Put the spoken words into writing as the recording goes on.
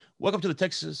Welcome to the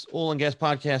Texas Oil and Gas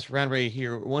Podcast. Ryan Ray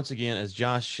here once again as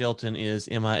Josh Shelton is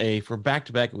MIA for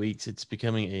back-to-back weeks. It's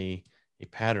becoming a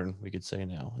pattern, we could say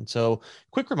now. And so,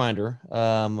 quick reminder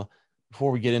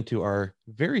before we get into our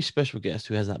very special guest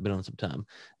who has not been on some time,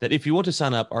 that if you want to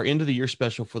sign up, our end of the year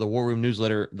special for the War Room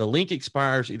newsletter, the link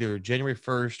expires either January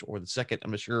 1st or the 2nd, I'm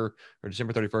not sure, or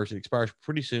December 31st. It expires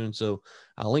pretty soon. So,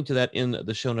 I'll link to that in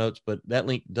the show notes, but that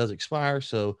link does expire.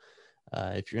 So,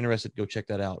 if you're interested, go check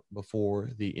that out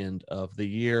before the end of the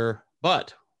year.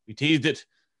 But we teased it.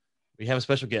 We have a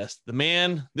special guest.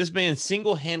 This man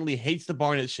single-handedly hates the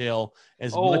Barnett Shale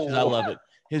as much as I love it.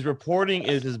 His reporting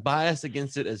is as biased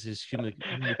against it as is humanly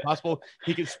possible.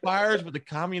 He conspires with the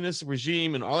communist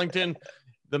regime in Arlington.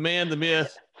 The man, the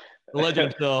myth, the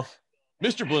legend himself,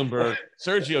 Mr. Bloomberg,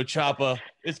 Sergio Chapa.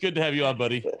 It's good to have you on,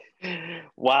 buddy.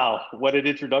 Wow, what an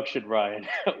introduction, Ryan.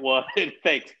 Well,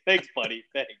 thanks, buddy.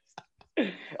 Thanks.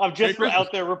 I'm just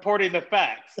out there reporting the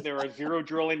facts. There are 0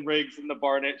 drilling rigs in the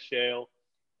Barnett Shale.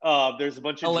 There's a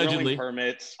bunch of drilling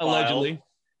permits filed,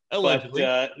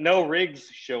 but no rigs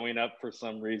showing up for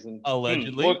some reason.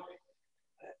 Allegedly. Well,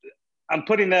 I'm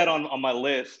putting that on my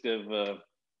list of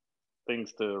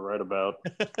things to write about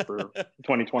for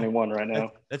 2021 right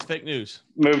now. That's fake news.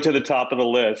 Move to the top of the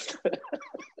list.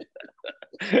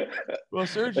 Well,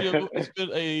 Sergio, it's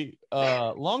been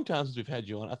a long time since we've had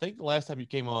you on. I think the last time you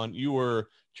came on, you were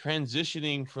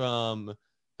transitioning from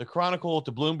the Chronicle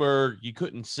to Bloomberg. You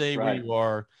couldn't say where you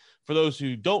are. For those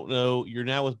who don't know, you're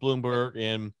now with Bloomberg,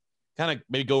 and kind of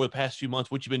maybe go over the past few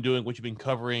months, what you've been doing, what you've been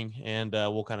covering, and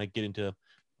we'll kind of get into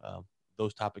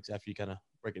those topics after you kind of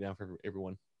break it down for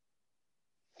everyone.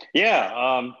 Yeah,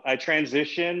 I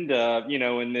transitioned,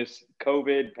 in this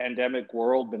COVID pandemic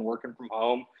world, been working from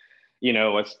home.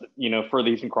 For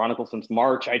these Chronicle since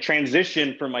March. I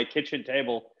transitioned from my kitchen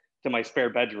table to my spare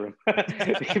bedroom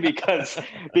because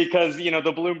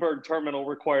the Bloomberg terminal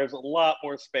requires a lot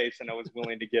more space than I was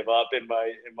willing to give up in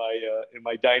my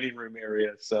dining room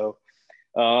area. So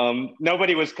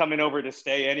nobody was coming over to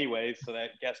stay anyway, so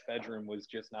that guest bedroom was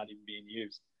just not even being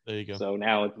used. There you go. So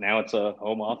now it's a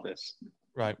home office.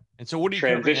 Right. And so what do you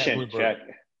transition check?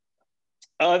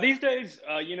 These days,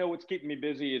 what's keeping me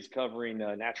busy is covering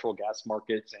natural gas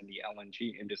markets and the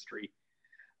LNG industry,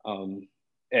 and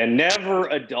never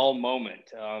a dull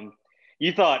moment.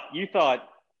 You thought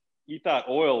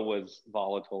oil was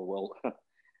volatile. Well,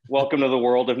 welcome to the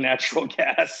world of natural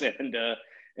gas and the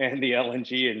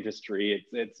LNG industry.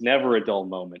 It's never a dull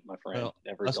moment, my friend. Well,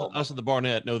 never us, a dull us moment. at the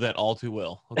Barnett know that all too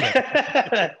well.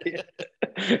 Okay.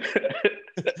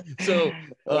 So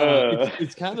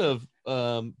it's kind of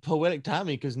poetic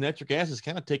timing because natural gas is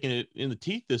kind of taking it in the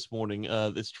teeth this morning.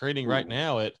 It's trading right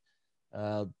now at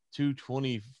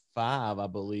 225, I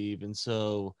believe, and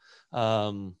so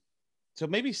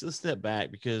maybe let's step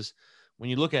back, because when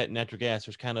you look at natural gas,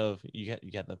 there's kind of you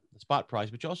got the spot price,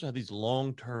 but you also have these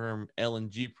long-term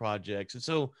LNG projects, and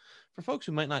so for folks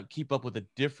who might not keep up with the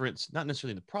difference, not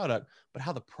necessarily in the product, but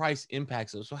how the price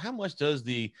impacts those. So how much does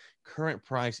the current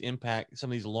price impact some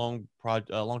of these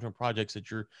long-term projects that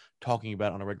you're talking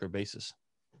about on a regular basis?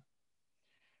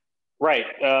 Right.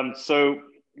 So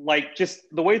just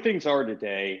the way things are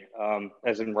today,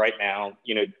 as in right now,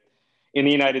 in the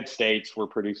United States, we're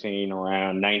producing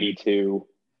around 92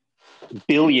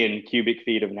 billion cubic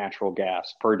feet of natural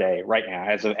gas per day right now,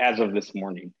 as of this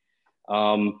morning.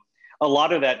 A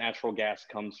lot of that natural gas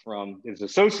is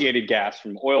associated gas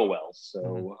from oil wells.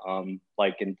 So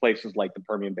like in places like the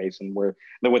Permian Basin, where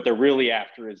what they're really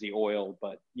after is the oil,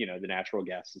 but the natural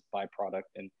gas is byproduct.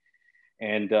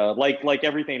 And like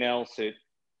everything else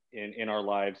in our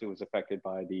lives, it was affected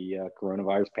by the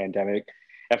coronavirus pandemic.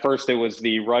 At first, it was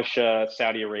the Russia,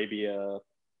 Saudi Arabia,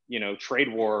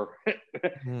 trade war,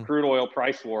 crude oil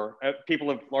price war. People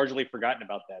have largely forgotten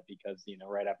about that because,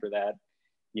 right after that,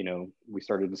 we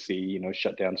started to see,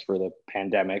 shutdowns for the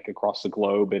pandemic across the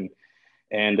globe, and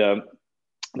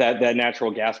that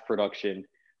natural gas production,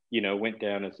 went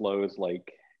down as low as the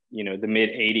mid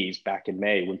 80s back in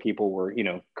May, when people were,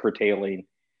 curtailing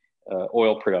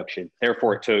oil production.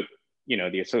 Therefore, it took,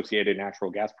 the associated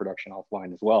natural gas production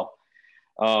offline as well.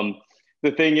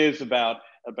 The thing is about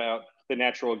the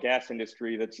natural gas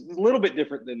industry that's a little bit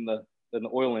different than the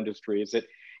oil industry is that,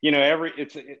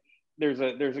 there's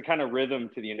a kind of rhythm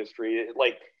to the industry.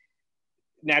 Like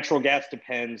natural gas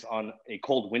depends on a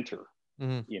cold winter,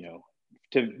 to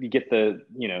get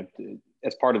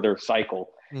as part of their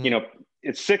cycle.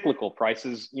 It's cyclical.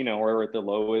 Prices, are at the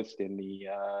lowest in the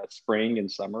spring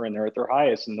and summer, and they're at their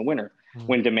highest in the winter,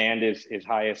 when demand is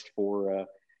highest for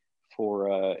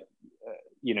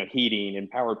heating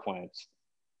and power plants.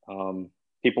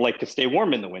 People like to stay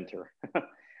warm in the winter,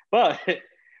 but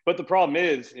But the problem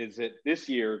is that this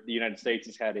year the United States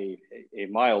has had a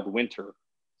mild winter,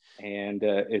 and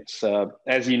it's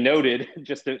as you noted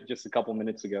just a couple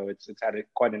minutes ago, it's had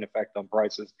quite an effect on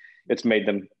prices. It's made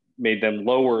them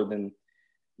lower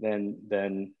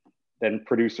than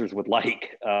producers would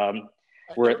like.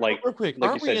 We're at real quick.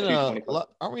 Like you said, 225.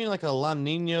 Aren't we in like a La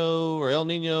Nino or El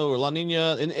Nino or La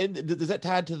Nina? And is that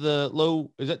tied to the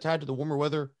low? Is that tied to the warmer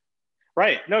weather?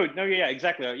 Right. No, yeah,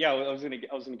 exactly. Yeah, I was gonna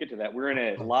get to that. We're in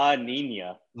a La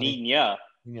Nina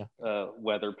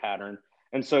weather pattern,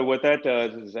 and so what that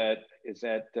does is that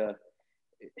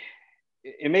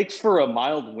it makes for a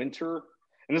mild winter,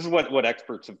 and this is what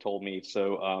experts have told me.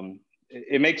 So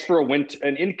it makes for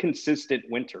an inconsistent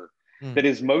winter that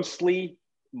is mostly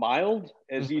mild,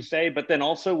 as you say, but then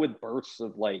also with bursts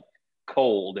of like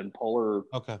cold and polar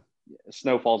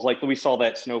snowfalls. Like we saw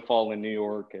that snowfall in New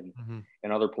York and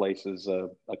other places a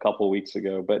couple of weeks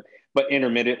ago. But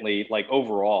intermittently, like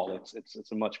overall,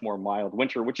 it's a much more mild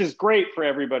winter, which is great for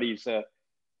everybody's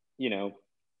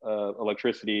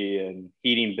electricity and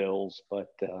heating bills,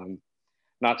 but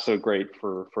not so great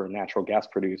for natural gas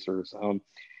producers.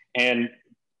 And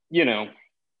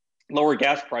lower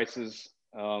gas prices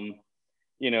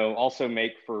also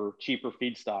make for cheaper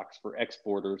feedstocks for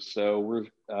exporters. So we're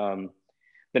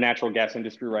the natural gas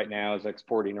industry right now is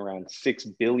exporting around 6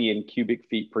 billion cubic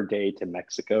feet per day to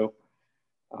Mexico,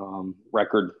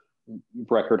 record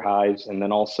highs. And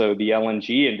then also the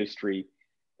LNG industry,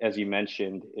 as you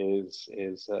mentioned, is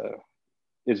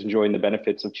enjoying the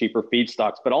benefits of cheaper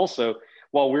feedstocks. But also,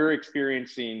 while we're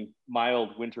experiencing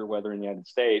mild winter weather in the United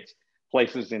States,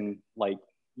 places in like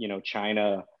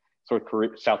China,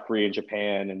 South Korea, and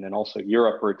Japan, and then also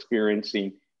Europe are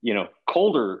experiencing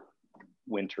colder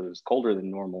winters, colder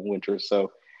than normal winters.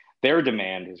 So their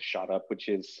demand has shot up, which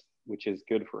is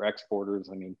good for exporters.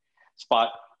 I mean,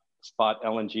 spot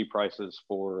LNG prices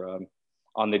for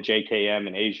on the JKM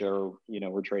in Asia,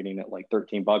 we're trading at like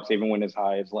 $13, even when as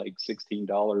high as like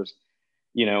 $16.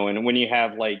 And when you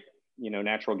have like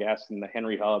natural gas in the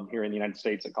Henry Hub here in the United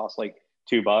States, it costs like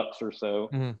 $2 or so.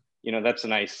 That's a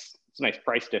nice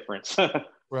price difference.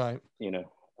 Right.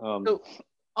 So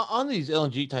on these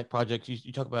LNG type projects,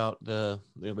 you talk about the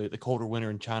colder winter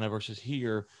in China versus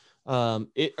here. Are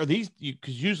these,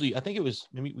 because usually I think it was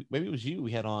maybe it was you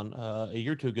we had on a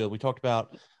year or two ago. We talked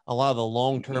about a lot of the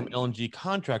long-term LNG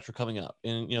contracts are coming up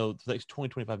in the next 20,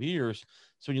 25 years.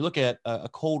 So when you look at a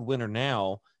cold winter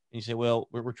now and you say, well,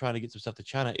 we're trying to get some stuff to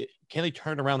China, can they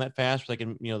turn around that fast so they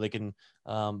can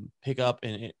pick up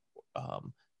and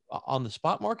on the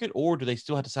spot market, or do they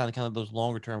still have to sign kind of those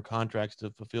longer term contracts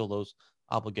to fulfill those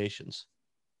obligations?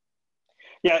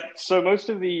 Yeah, so most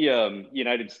of the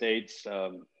United States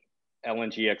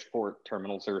LNG export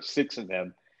terminals, there are 6 of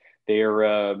them.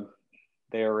 They're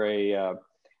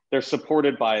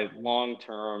supported by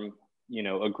long-term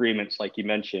agreements, like you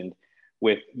mentioned,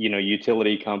 with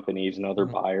utility companies and other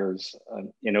buyers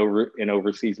in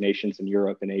overseas nations in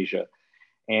Europe and Asia,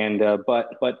 and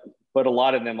but a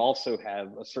lot of them also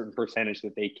have a certain percentage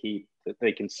that they keep that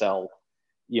they can sell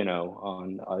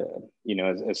on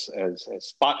as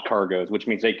spot cargoes, which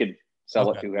means they could sell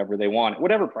it to whoever they want,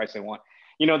 whatever price they want.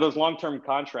 Those long-term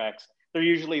contracts, they're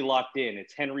usually locked in.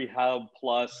 It's Henry Hub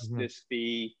plus this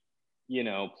fee,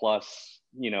 plus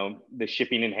the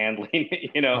shipping and handling,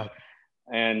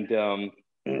 and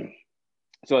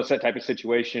so it's that type of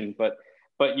situation. But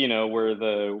where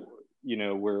the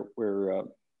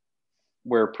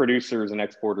where producers and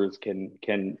exporters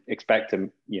can expect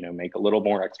to make a little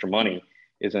more extra money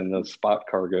is in those spot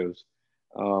cargoes.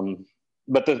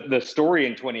 But the story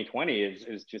in 2020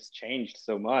 is just changed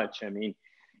so much. I mean,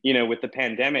 with the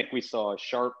pandemic, we saw a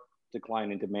sharp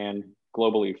decline in demand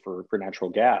globally for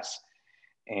natural gas,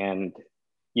 and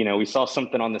we saw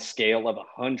something on the scale of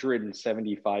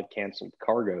 175 canceled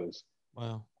cargoes.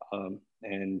 Wow.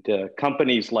 And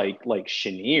companies like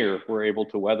Cheniere were able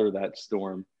to weather that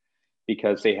storm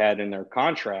because they had in their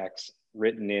contracts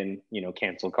written in,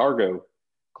 cancel cargo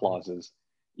clauses,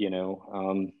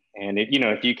 and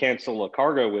if you cancel a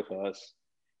cargo with us,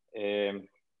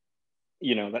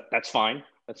 that's fine.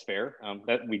 That's fair.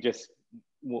 That we just,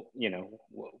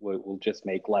 we'll just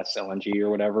make less LNG or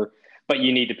whatever, but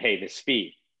you need to pay this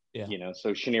fee. Yeah.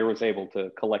 So Cheniere was able to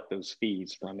collect those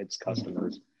fees from its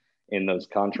customers in those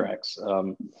contracts,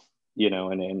 and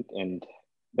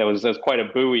that was quite a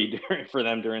buoy for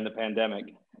them during the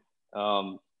pandemic.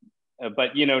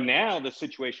 But now the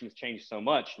situation has changed so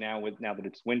much now that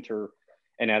it's winter,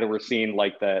 and now that we're seeing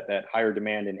like that higher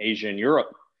demand in Asia and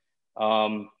Europe.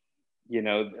 Some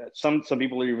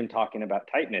people are even talking about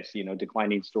tightness,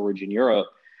 declining storage in Europe,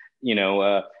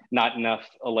 not enough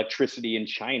electricity in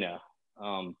China.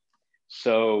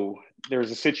 So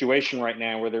there's a situation right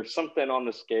now where there's something on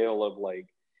the scale of like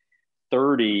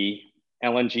 30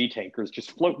 LNG tankers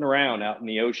just floating around out in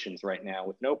the oceans right now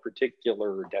with no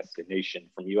particular destination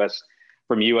from US.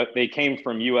 They came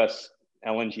from US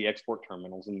LNG export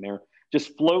terminals, and they're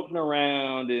just floating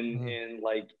around in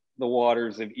like the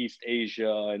waters of East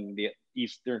Asia and the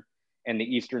Eastern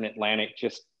Atlantic,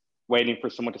 just waiting for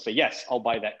someone to say, yes, I'll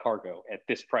buy that cargo at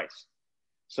this price.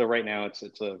 So right now it's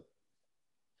a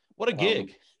what a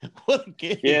gig. What a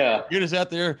gig. Yeah. You're just out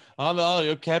there on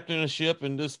the captain a ship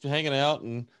and just hanging out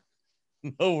and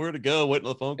know where to go, waiting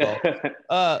on the phone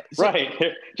call. Right.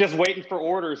 Just waiting for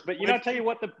orders. But I'll tell you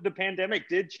what, the pandemic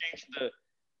did change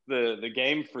the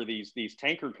game for these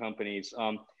tanker companies.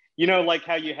 Like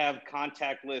how you have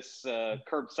contactless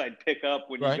curbside pickup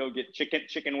when you go get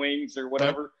chicken wings or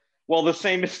whatever. Right. Well, the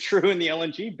same is true in the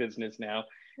LNG business now.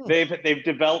 They've had to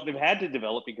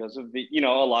develop because of the, a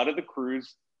lot of the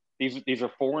crews. These are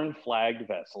foreign flagged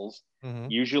vessels,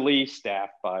 usually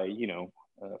staffed by,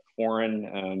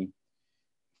 foreign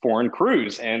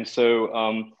crews. And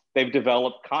so they've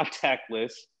developed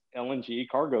contactless LNG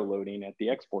cargo loading at the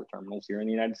export terminals here in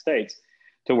the United States,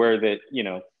 to where that,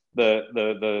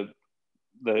 the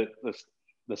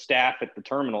staff at the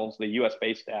terminals, the US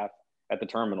based staff at the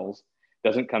terminals,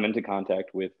 doesn't come into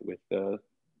contact with the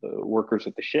workers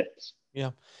at the ships. Yeah.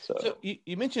 So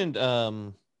you mentioned,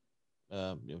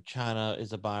 China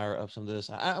is a buyer of some of this.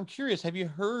 I'm curious, have you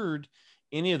heard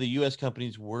any of the U.S.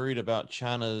 companies worried about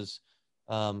China's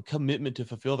commitment to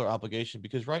fulfill their obligation?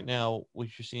 Because right now, what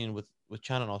you're seeing with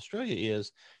China and Australia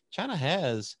is China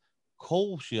has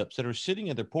coal ships that are sitting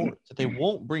at their ports that they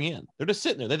won't bring in. They're just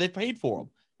sitting there. They paid for them,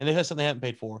 and they have something they haven't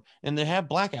paid for, and they have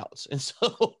blackouts. And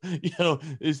so,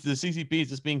 is the CCP is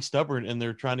just being stubborn, and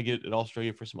they're trying to get at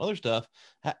Australia for some other stuff.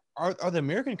 Are the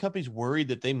American companies worried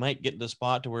that they might get in the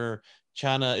spot to where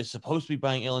China is supposed to be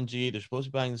buying LNG, they're supposed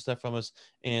to be buying the stuff from us,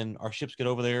 and our ships get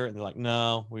over there and they're like,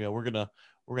 no, we're gonna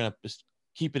just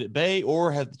keep it at bay?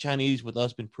 Or have the Chinese with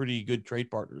us been pretty good trade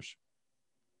partners?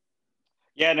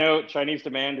 Yeah, no, Chinese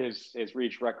demand has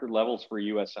reached record levels for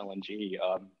U.S. LNG.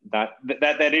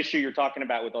 That issue you're talking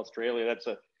about with Australia, that's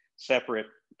a separate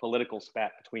political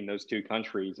spat between those two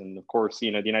countries. And of course, the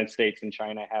United States and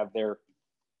China have their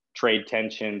trade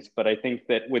tensions. But I think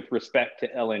that with respect to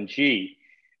LNG,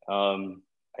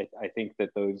 I think that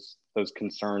those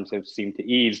concerns have seemed to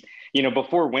ease.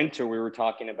 Before winter, we were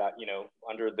talking about,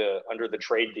 under the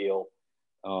trade deal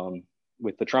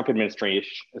with the Trump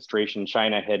administration,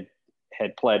 China had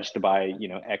pledged to buy,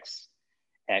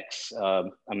 X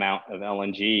amount of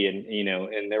LNG,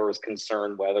 and there was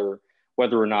concern whether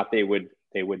or not they would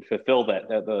fulfill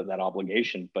that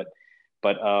obligation. But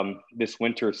this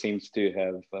winter seems to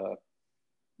have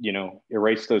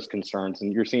erase those concerns,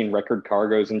 and you're seeing record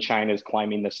cargoes, and China's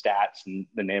climbing the stats and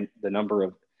the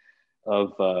number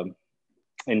of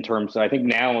in terms of, I think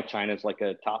now China's like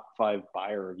a top 5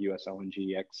 buyer of US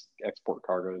LNG export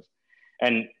cargoes.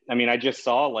 And I mean, I just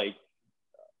saw like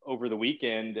over the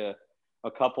weekend a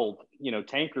couple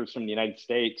tankers from the United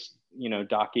States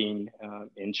docking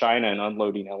in China and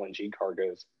unloading LNG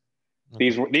cargoes.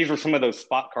 Okay. These were some of those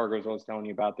spot cargoes I was telling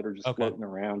you about that are just floating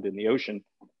around in the ocean.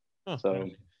 Oh, so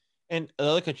nice. And the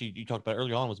other country you talked about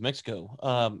earlier on was Mexico.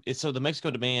 So the Mexico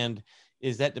demand,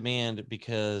 is that demand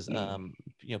because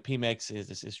Pemex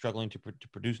is struggling to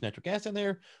produce natural gas in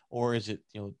there, or is it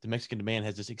the Mexican demand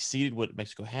has just exceeded what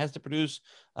Mexico has to produce?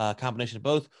 Combination of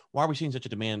both. Why are we seeing such a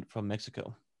demand from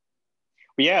Mexico?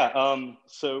 Yeah.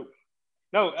 So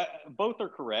no, both are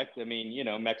correct. I mean,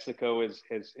 Mexico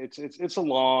it's a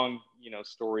long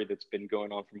story that's been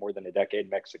going on for more than a decade.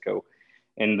 Mexico.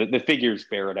 And the figures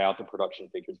bear it out. The production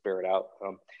figures bear it out.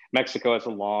 Mexico has a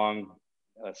long,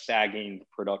 sagging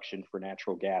production for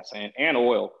natural gas and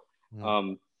oil.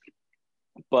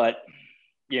 But,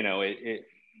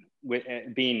 with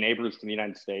being neighbors to the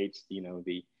United States,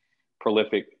 the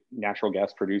prolific natural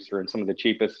gas producer and some of the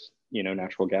cheapest,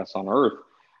 natural gas on earth,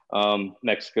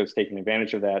 Mexico's taking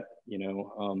advantage of that.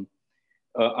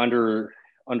 Under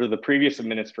the previous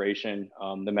administration,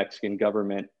 the Mexican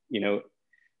government,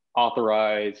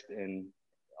 authorized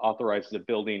the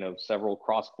building of several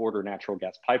cross-border natural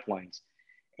gas pipelines.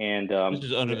 And this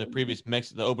is under the previous the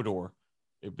Obrador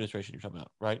administration you're talking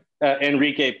about, right?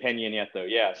 Enrique Peña Nieto,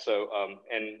 yeah. So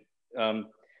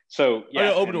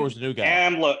Obrador is the new guy.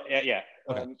 Yeah.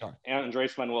 Okay, sorry.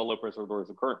 Andrés Manuel López Obrador is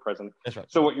the current president. That's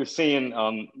right. So what you're seeing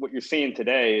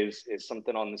today is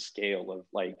something on the scale of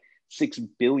like 6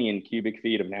 billion cubic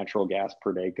feet of natural gas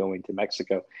per day going to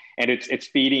Mexico, and it's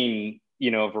feeding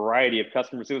a variety of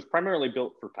customers. It was primarily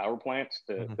built for power plants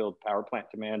to build power plant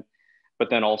demand, but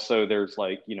then also there's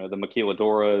like, you know, the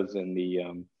maquiladoras and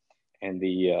the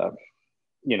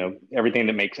you know,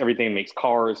 everything makes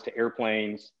cars to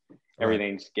airplanes. Right.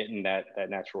 Everything's getting that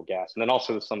natural gas, and then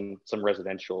also some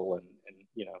residential and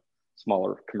you know,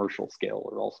 smaller commercial scale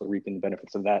are also reaping the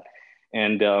benefits of that.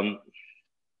 And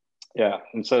yeah,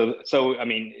 and so I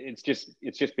mean, it's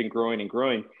just been growing and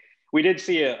growing. We did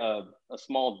see a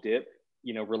small dip,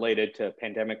 you know, related to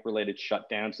pandemic related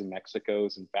shutdowns in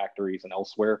Mexico's and factories and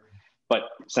elsewhere, but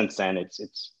since then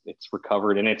it's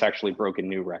recovered and it's actually broken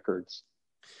new records.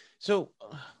 So,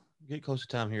 get close to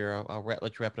time here. Let you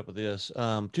wrap it up with this.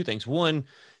 Two things. One,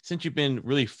 since you've been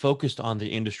really focused on the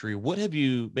industry, what have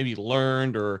you maybe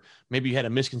learned, or maybe you had a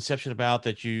misconception about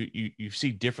that you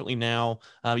see differently now?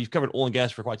 You've covered oil and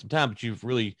gas for quite some time, but you've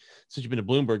really, since you've been to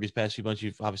Bloomberg these past few months,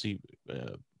 you've obviously,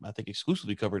 I think,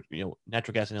 exclusively covered, you know,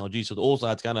 natural gas and LNG. So the oil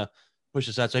side's kind of pushed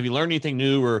aside. So have you learned anything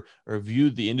new or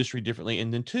viewed the industry differently?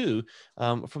 And then two,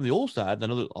 from the oil side, I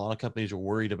know that a lot of companies are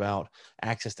worried about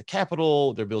access to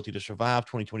capital, their ability to survive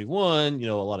 2021. You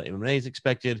know, a lot of M&A is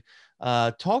expected.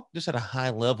 Talk just at a high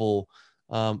level,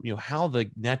 you know, how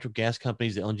the natural gas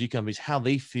companies, the LNG companies, how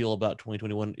they feel about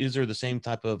 2021. Is there the same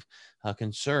type of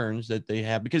concerns that they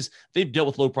have? Because they've dealt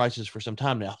with low prices for some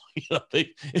time now. You know,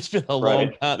 it's been a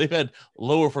long time. They've had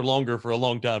lower for longer for a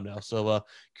long time now. So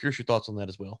curious your thoughts on that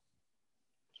as well.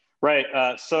 Right.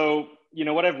 So, you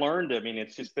know, what I've learned, I mean,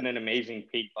 it's just been an amazing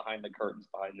peek behind the curtains,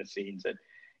 behind the scenes at,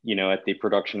 you know, at the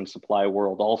production and supply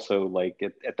world, also like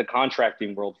at the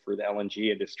contracting world for the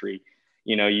LNG industry.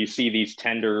 You know, you see these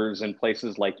tenders in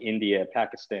places like India,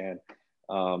 Pakistan,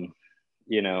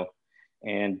 you know,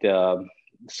 and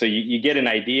so you get an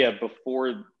idea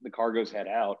before the cargoes head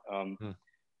out,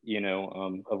 you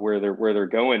know, of where they're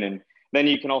going. And then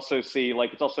you can also see,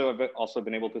 like, it's also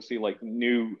been able to see like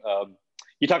new,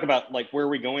 you talk about like where are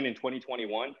we going in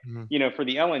 2021? You know, for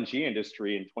the LNG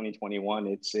industry in 2021,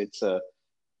 it's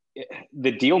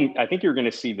the deal. I think you're going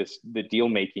to see the deal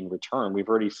making return. We've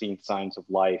already seen signs of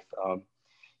life.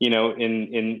 You know,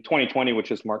 in 2020,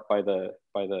 which is marked by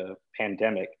the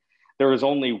pandemic, there was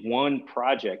only one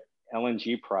project,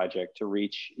 LNG project, to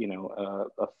reach, you know,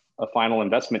 a final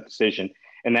investment decision,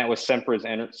 and that was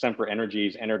Sempra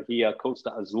Energy's Energía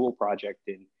Costa Azul project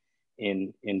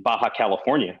in Baja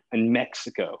California in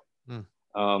Mexico.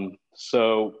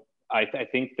 So I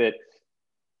think that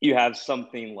you have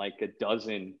something like a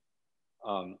dozen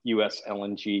U.S.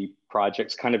 LNG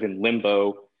projects kind of in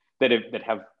limbo that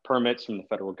have permits from the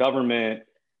federal government,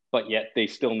 but yet they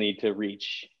still need to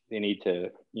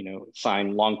you know,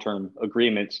 sign long-term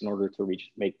agreements in order to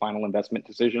make final investment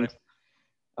decisions.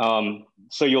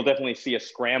 So you'll definitely see a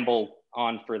scramble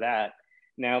on for that.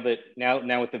 Now with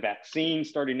the vaccine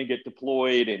starting to get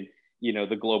deployed and, you know,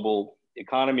 the global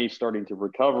economy starting to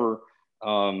recover,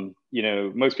 you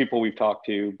know, most people we've talked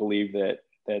to believe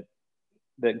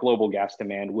that global gas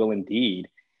demand will indeed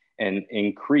and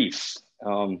increase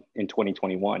in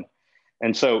 2021.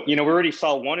 And so, you know, we already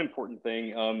saw one important thing.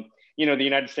 You know, the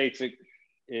United States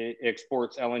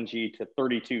exports LNG to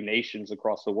 32 nations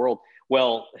across the world.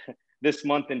 Well, this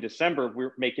month in December,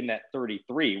 we're making that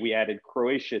 33. We added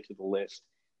Croatia to the list,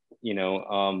 you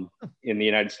know, in the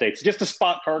United States. Just a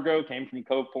spot cargo came from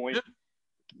Cove Point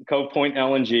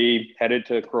LNG, headed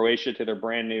to Croatia to their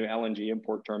brand new LNG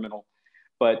import terminal.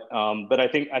 But I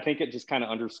think it just kind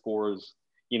of underscores,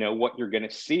 you know, what you're going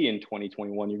to see in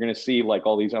 2021. You're going to see like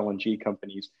all these LNG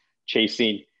companies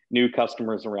chasing new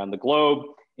customers around the globe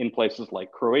in places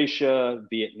like Croatia,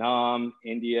 Vietnam,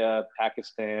 India,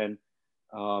 Pakistan,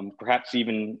 perhaps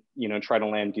even, you know, try to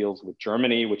land deals with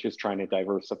Germany, which is trying to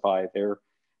diversify their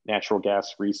natural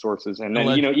gas resources. And then,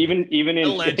 you know, even in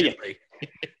allegedly.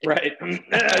 Right. I'm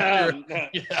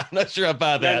not sure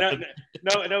about that.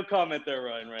 No comment there,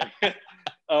 Ryan. Right.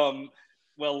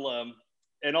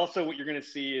 And also what you're going to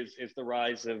see is the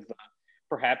rise of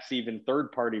perhaps even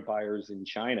third-party buyers in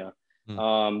China.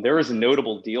 There was a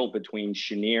notable deal between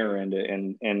Cheniere and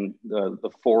the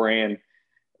Foran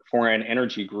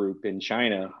Energy Group in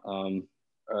China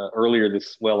earlier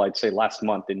I'd say last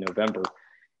month in November,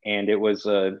 and it was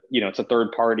you know, it's a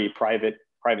third-party private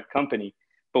company.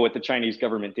 But what the Chinese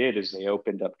government did is they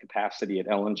opened up capacity at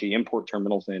LNG import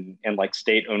terminals and like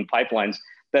state-owned pipelines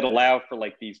that allow for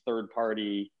like these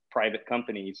third-party private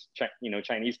companies, you know,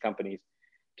 Chinese companies,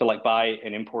 to like buy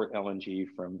and import LNG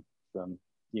from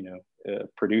you know,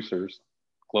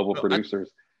 global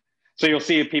producers. So you'll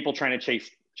see people trying to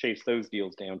chase those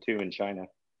deals down too in China.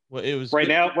 Well, it was right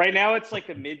now it's like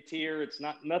a mid-tier. It's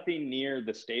nothing near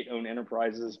the state-owned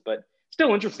enterprises, but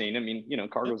still interesting. I mean, you know,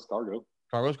 cargo's cargo.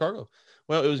 Cargo.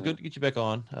 Well, it was good to get you back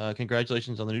on.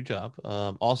 Congratulations on the new job.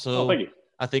 Also, thank you.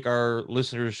 I think our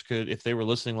listeners could, if they were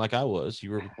listening like I was, you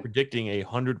were predicting a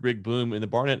 100 rig boom in the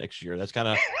Barnett next year. That's kind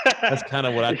of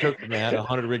what I took from that, a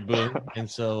 100 rig boom. And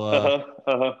so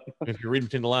if you're reading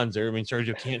between the lines there, I mean,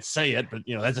 Sergio can't say it, but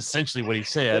that's essentially what he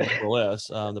said, more or less.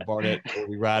 The Barnett will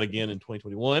be right again in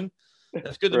 2021.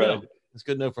 That's good to know. It's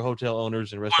good to know for hotel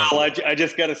owners and restaurants. Well, I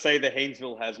just got to say the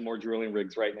Haynesville has more drilling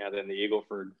rigs right now than the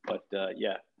Eagleford, but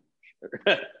yeah.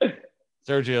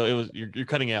 Sergio, you're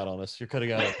cutting out on us. You're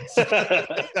cutting out on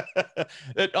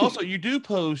us. Also, you do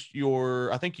post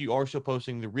I think you are still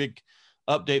posting the rig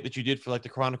update that you did for like the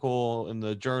Chronicle and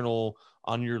the Journal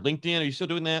on your LinkedIn. Are you still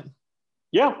doing that?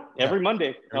 Yeah, every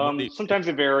Monday. Sometimes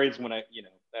it varies when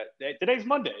today's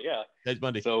Monday. Yeah. Today's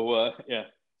Monday. So, yeah.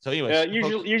 So anyway,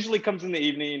 usually comes in the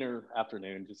evening or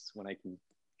afternoon, just when I can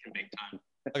make time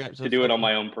so to do it on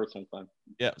my own personal time.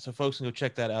 Yeah, so folks can go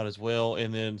check that out as well.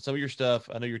 And then some of your stuff,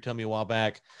 I know you were telling me a while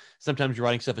back, sometimes you're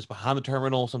writing stuff that's behind the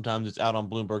terminal, sometimes it's out on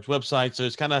Bloomberg's website. So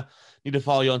it's kind of need to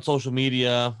follow you on social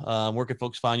media. Where can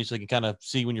folks find you so they can kind of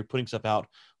see when you're putting stuff out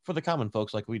for the common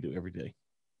folks like we do every day?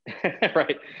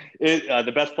 Right.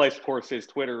 The best place, of course, is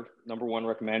Twitter, number one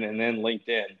recommend, and then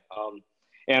LinkedIn.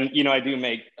 And I do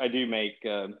make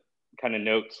kind of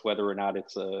notes whether or not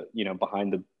it's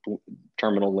behind the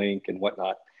terminal link and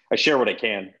whatnot. I share what I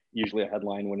can, usually a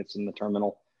headline when it's in the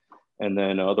terminal, and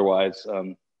then otherwise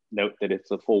note that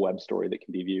it's a full web story that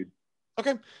can be viewed.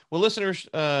 Okay. Well, listeners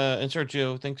and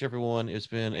Sergio, thanks everyone. It's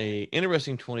been a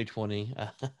interesting 2020.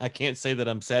 I can't say that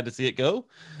I'm sad to see it go,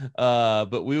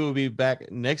 but we will be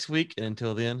back next week. And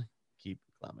until then, keep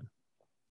climbing.